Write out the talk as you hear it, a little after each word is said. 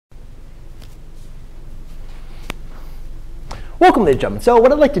Welcome, ladies and gentlemen. So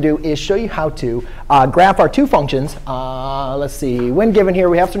what I'd like to do is show you how to graph our two functions. Let's see. When given here,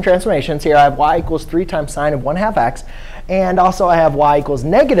 we have some transformations. Here I have y equals 3 times sine of 1/2 x. And also I have y equals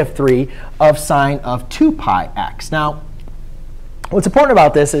 -3 of sine of 2 pi x. Now, what's important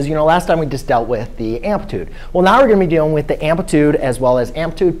about this is, last time we just dealt with the amplitude. Well, now we're going to be dealing with the amplitude as well as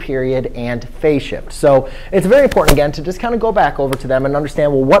amplitude, period, and phase shift. So it's very important, again, to just kind of go back over to them and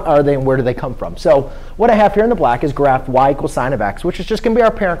understand, well, what are they and where do they come from? So what I have here in the black is graph y equals sine of x, which is just going to be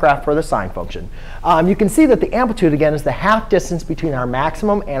our parent graph for the sine function. You can see that the amplitude, again, is the half distance between our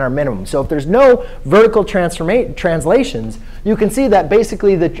maximum and our minimum. So if there's no vertical translations, you can see that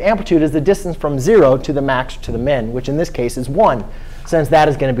basically the amplitude is the distance from 0 to the max to the min, which in this case is 1. Since that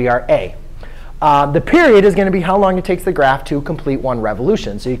is going to be our a. The period is going to be how long it takes the graph to complete one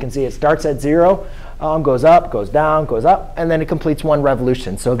revolution. So you can see it starts at 0, goes up, goes down, goes up, and then it completes one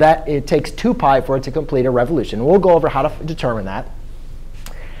revolution. So that it takes 2 pi for it to complete a revolution. We'll go over how to determine that.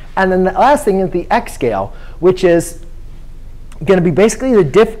 And then the last thing is the x scale, which is going to be basically the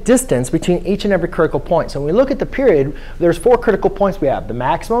distance between each and every critical point. So when we look at the period, there's 4 critical points we have: the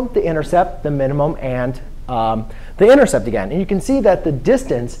maximum, the intercept, the minimum, and the intercept again. And you can see that the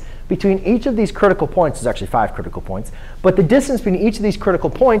distance between each of these critical points is actually 5 critical points. But the distance between each of these critical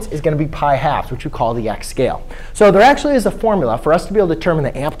points is going to be pi halves, which we call the x scale. So there actually is a formula for us to be able to determine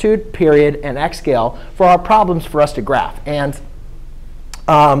the amplitude, period, and x scale for our problems for us to graph. And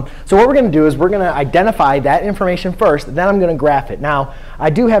so what we're going to do is we're going to identify that information first, then I'm going to graph it. Now, I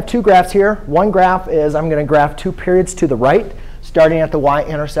do have 2 graphs here. One graph is I'm going to graph 2 periods to the right, starting at the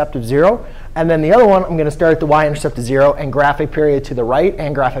y-intercept of 0. And then the other one, I'm going to start at the y-intercept of 0 and graph a period to the right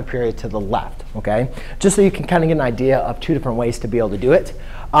and graph a period to the left. Okay? Just so you can kind of get an idea of 2 different ways to be able to do it.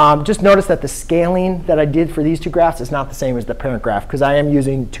 Just notice that the scaling that I did for these 2 graphs is not the same as the parent graph, because I am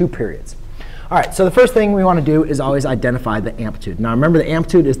using 2 periods. All right, so the first thing we want to do is always identify the amplitude. Now remember, the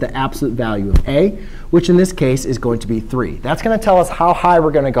amplitude is the absolute value of a, which in this case is going to be 3. That's going to tell us how high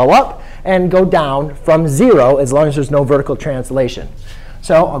we're going to go up and go down from 0 as long as there's no vertical translation.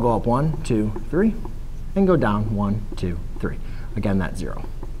 So I'll go up 1, 2, 3, and go down 1, 2, 3. Again, that's 0.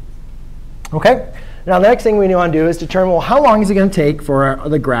 OK? Now the next thing we want to do is determine, well, how long is it going to take for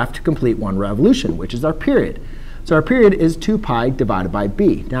the graph to complete one revolution, which is our period. So our period is 2 pi divided by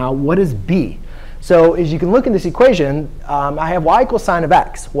b. Now, what is b? So as you can look in this equation, I have y equals sine of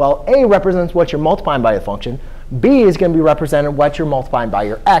x. Well, a represents what you're multiplying by the function. B is going to be represented what you're multiplying by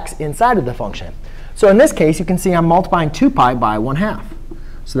your x inside of the function. So in this case, you can see I'm multiplying 2 pi by 1/2.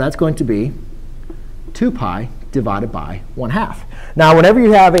 So that's going to be 2 pi divided by 1/2. Now, whenever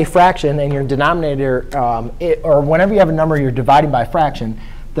you have a fraction and your denominator, or whenever you have a number you're dividing by a fraction,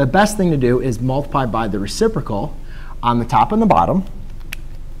 the best thing to do is multiply by the reciprocal on the top and the bottom.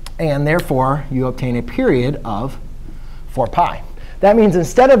 And therefore, you obtain a period of 4 pi. That means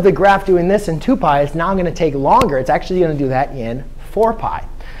instead of the graph doing this in 2 pi, it's now going to take longer. It's actually going to do that in 4 pi.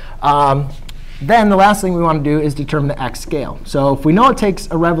 Then the last thing we want to do is determine the x scale. So if we know it takes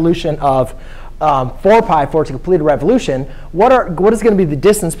a revolution of 4 pi for it to complete a revolution, what is going to be the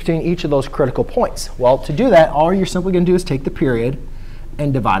distance between each of those critical points? Well, to do that, all you're simply going to do is take the period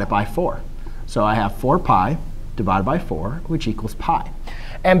and divide it by 4. So I have 4 pi divided by 4, which equals pi.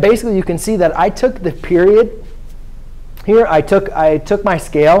 And basically, you can see that I took the period here. I took my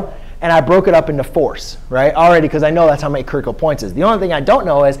scale, and I broke it up into fourths, right? Already, because I know that's how many critical points is. The only thing I don't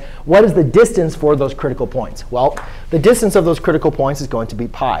know is, what is the distance for those critical points? Well, the distance of those critical points is going to be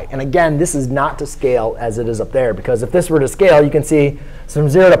pi. And again, this is not to scale as it is up there, because if this were to scale, you can see from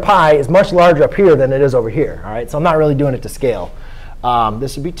 0 to pi is much larger up here than it is over here. All right? So I'm not really doing it to scale.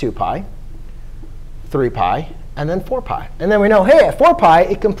 This would be 2 pi, 3 pi, and then 4 pi. And then we know, hey, at 4 pi,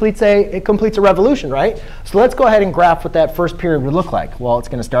 it completes a revolution, right? So let's go ahead and graph what that first period would look like. Well, it's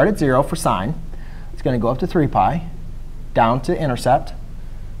going to start at 0 for sine. It's going to go up to 3 pi, down to intercept,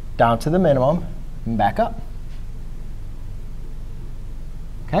 down to the minimum, and back up.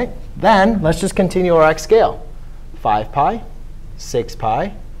 OK? Then let's just continue our x scale. 5 pi, 6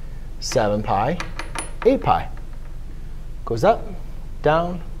 pi, 7 pi, 8 pi. Goes up,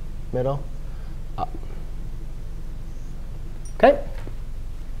 down, middle, up. OK?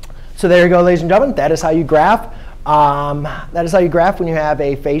 So there you go, ladies and gentlemen. That is how you graph. That is how you graph when you have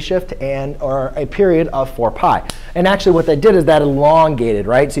a phase shift or a period of 4 pi. And actually, what that did is that elongated,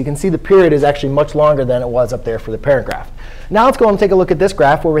 right? So you can see the period is actually much longer than it was up there for the parent graph. Now let's go and take a look at this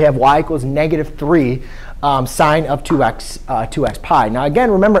graph where we have y equals -3 sine of 2x pi. Now again,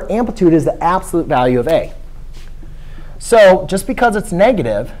 remember, amplitude is the absolute value of a. So just because it's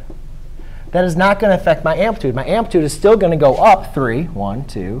negative, that is not going to affect my amplitude. My amplitude is still going to go up 3, 1,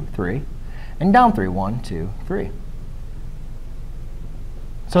 2, 3, and down 3, 1, 2, 3.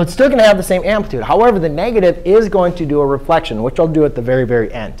 So it's still going to have the same amplitude. However, the negative is going to do a reflection, which I'll do at the very,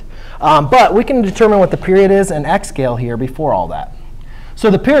 very end. But we can determine what the period is and x scale here before all that. So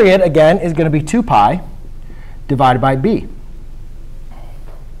the period, again, is going to be 2 pi divided by b.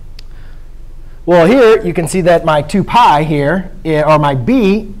 Well, here you can see that my 2 pi here, or my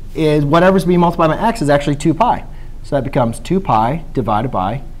b, is whatever's being multiplied by x is actually 2 pi. So that becomes 2 pi divided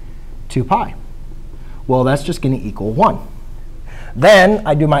by 2 pi. Well, that's just going to equal 1. Then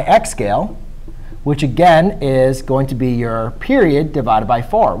I do my x scale, which again is going to be your period divided by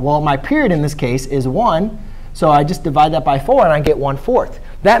 4. Well, my period in this case is 1. So I just divide that by 4, and I get 1/4.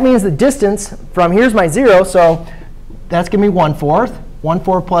 That means the distance from here's my 0. So that's going to be 1/4.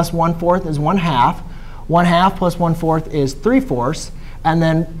 1/4 plus 1/4 is 1/2. 1/2 plus 1/4 is 3/4. And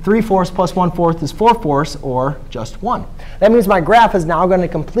then 3/4 plus 1/4 is 4/4, or just 1. That means my graph is now going to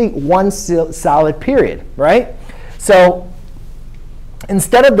complete one solid period, right? So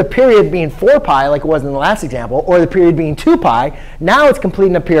instead of the period being 4 pi, like it was in the last example, or the period being 2 pi, now it's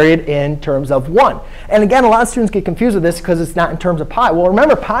completing a period in terms of 1. And again, a lot of students get confused with this because it's not in terms of pi. Well,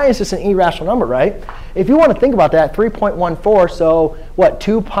 remember, pi is just an irrational number, right? If you want to think about that, 3.14, so what,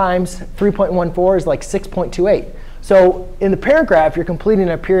 2 times 3.14 is like 6.28. So in the parent graph, you're completing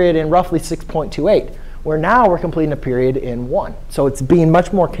a period in roughly 6.28, where now we're completing a period in 1. So it's being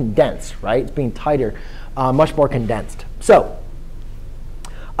much more condensed, right? It's being tighter, much more condensed. So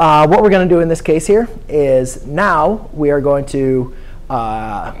what we're going to do in this case here is now we are going to, what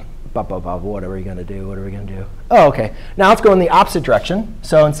are we going to do? What are we going to do? Oh, OK. Now let's go in the opposite direction.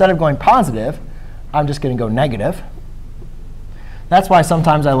 So instead of going positive, I'm just going to go negative. That's why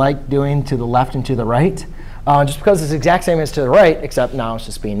sometimes I like doing to the left and to the right, just because it's the exact same as to the right, except now it's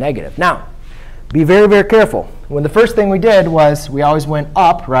just being negative. Now, be very, very careful. When the first thing we did was we always went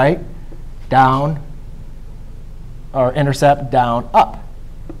up, right, down, or intercept, down, up.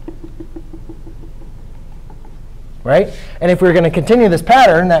 Right? And if we're going to continue this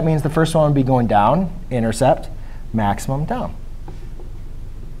pattern, that means the first one would be going down, intercept, maximum, down.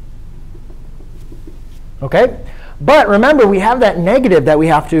 OK? But remember, we have that negative that we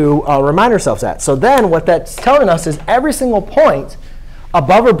have to remind ourselves at. So then what that's telling us is every single point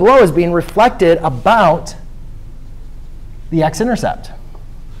above or below is being reflected about the x-intercept.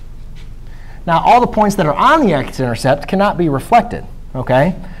 Now, all the points that are on the x-intercept cannot be reflected.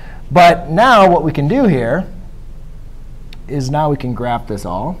 OK? But now what we can do here is now we can graph this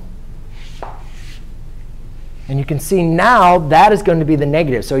all. And you can see now that is going to be the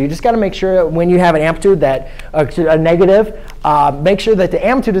negative. So you just got to make sure that when you have an amplitude that a negative, make sure that the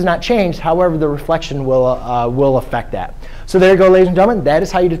amplitude is not changed. However, the reflection will affect that. So there you go, ladies and gentlemen. That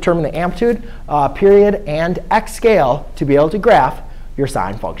is how you determine the amplitude, period, and x scale to be able to graph your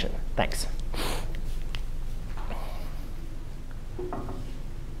sine function. Thanks.